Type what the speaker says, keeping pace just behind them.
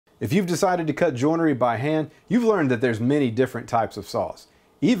If you've decided to cut joinery by hand, you've learned that there's many different types of saws,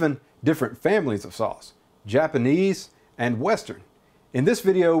 even different families of saws, Japanese and Western. In this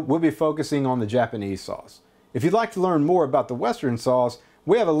video, we'll be focusing on the Japanese saws. If you'd like to learn more about the Western saws,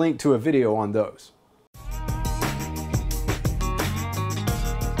 we have a link to a video on those.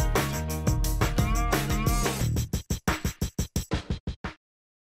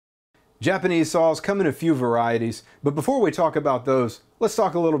 Japanese saws come in a few varieties, but before we talk about those, let's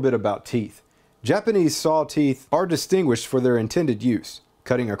talk a little bit about teeth. Japanese saw teeth are distinguished for their intended use,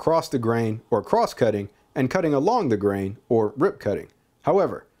 cutting across the grain or cross-cutting, and cutting along the grain or rip-cutting.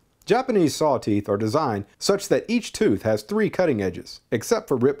 However, Japanese saw teeth are designed such that each tooth has 3 cutting edges, except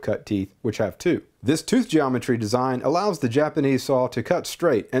for rip-cut teeth, which have 2. This tooth geometry design allows the Japanese saw to cut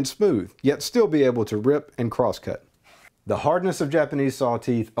straight and smooth, yet still be able to rip and cross-cut. The hardness of Japanese saw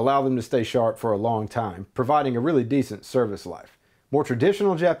teeth allow them to stay sharp for a long time, providing a really decent service life. More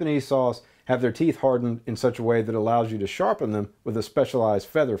traditional Japanese saws have their teeth hardened in such a way that allows you to sharpen them with a specialized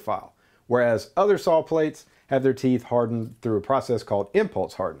feather file, whereas other saw plates have their teeth hardened through a process called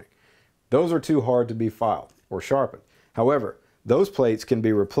impulse hardening. Those are too hard to be filed or sharpened. However, those plates can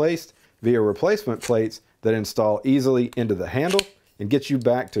be replaced via replacement plates that install easily into the handle and get you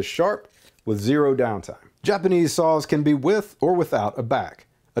back to sharp with 0 downtime. Japanese saws can be with or without a back.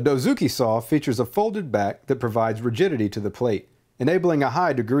 A dozuki saw features a folded back that provides rigidity to the plate, enabling a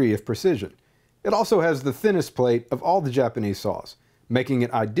high degree of precision. It also has the thinnest plate of all the Japanese saws, making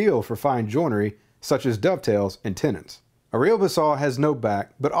it ideal for fine joinery such as dovetails and tenons. A ryoba saw has no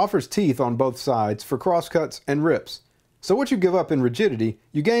back but offers teeth on both sides for crosscuts and rips. So what you give up in rigidity,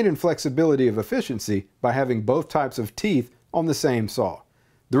 you gain in flexibility of efficiency by having both types of teeth on the same saw.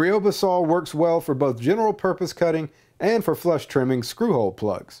 The ryoba saw works well for both general purpose cutting and for flush trimming screw hole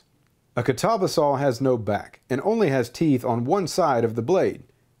plugs. A kataba saw has no back and only has teeth on one side of the blade.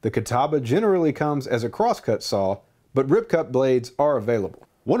 The kataba generally comes as a crosscut saw, but rip-cut blades are available.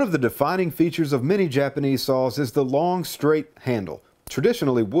 One of the defining features of many Japanese saws is the long, straight handle,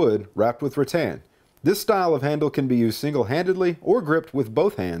 traditionally wood wrapped with rattan. This style of handle can be used single-handedly or gripped with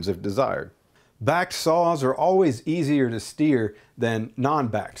both hands if desired. Backed saws are always easier to steer than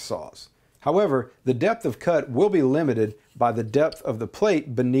non-backed saws. However, the depth of cut will be limited by the depth of the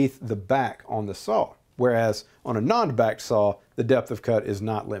plate beneath the back on the saw, whereas on a non-backed saw, the depth of cut is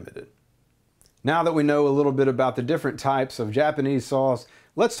not limited. Now that we know a little bit about the different types of Japanese saws,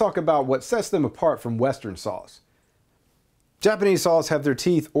 let's talk about what sets them apart from Western saws. Japanese saws have their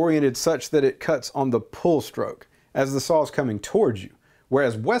teeth oriented such that it cuts on the pull stroke as the saw is coming towards you,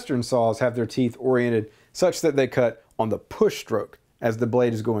 whereas Western saws have their teeth oriented such that they cut on the push stroke as the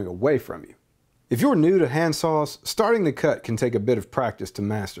blade is going away from you. If you're new to hand saws, starting the cut can take a bit of practice to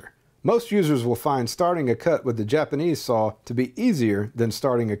master. Most users will find starting a cut with the Japanese saw to be easier than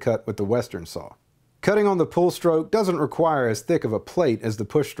starting a cut with the Western saw. Cutting on the pull stroke doesn't require as thick of a plate as the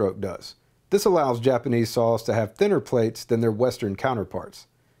push stroke does. This allows Japanese saws to have thinner plates than their Western counterparts.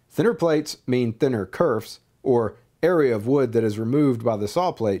 Thinner plates mean thinner kerfs, or area of wood that is removed by the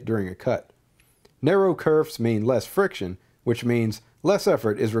saw plate during a cut. Narrow kerfs mean less friction, which means less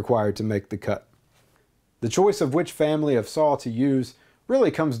effort is required to make the cut. The choice of which family of saw to use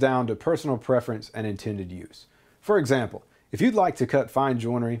really comes down to personal preference and intended use. For example, if you'd like to cut fine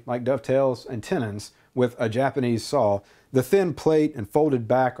joinery like dovetails and tenons with a Japanese saw, the thin plate and folded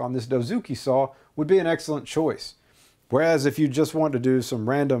back on this dozuki saw would be an excellent choice. Whereas if you just want to do some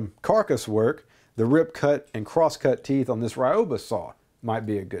random carcass work, the rip cut and cross cut teeth on this ryoba saw might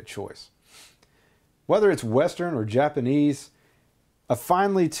be a good choice. Whether it's Western or Japanese, a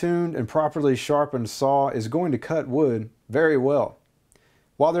finely tuned and properly sharpened saw is going to cut wood very well.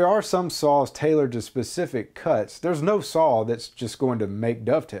 While there are some saws tailored to specific cuts, there's no saw that's just going to make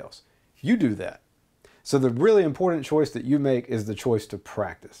dovetails. You do that. So the really important choice that you make is the choice to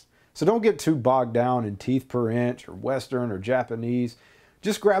practice. So don't get too bogged down in teeth per inch or Western or Japanese.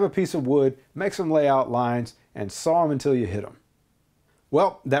 Just grab a piece of wood, make some layout lines, and saw them until you hit them.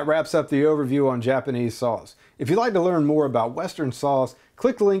 Well, that wraps up the overview on Japanese saws. If you'd like to learn more about Western saws,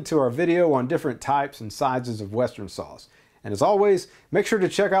 click the link to our video on different types and sizes of Western saws. And as always, make sure to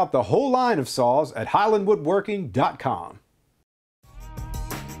check out the whole line of saws at highlandwoodworking.com.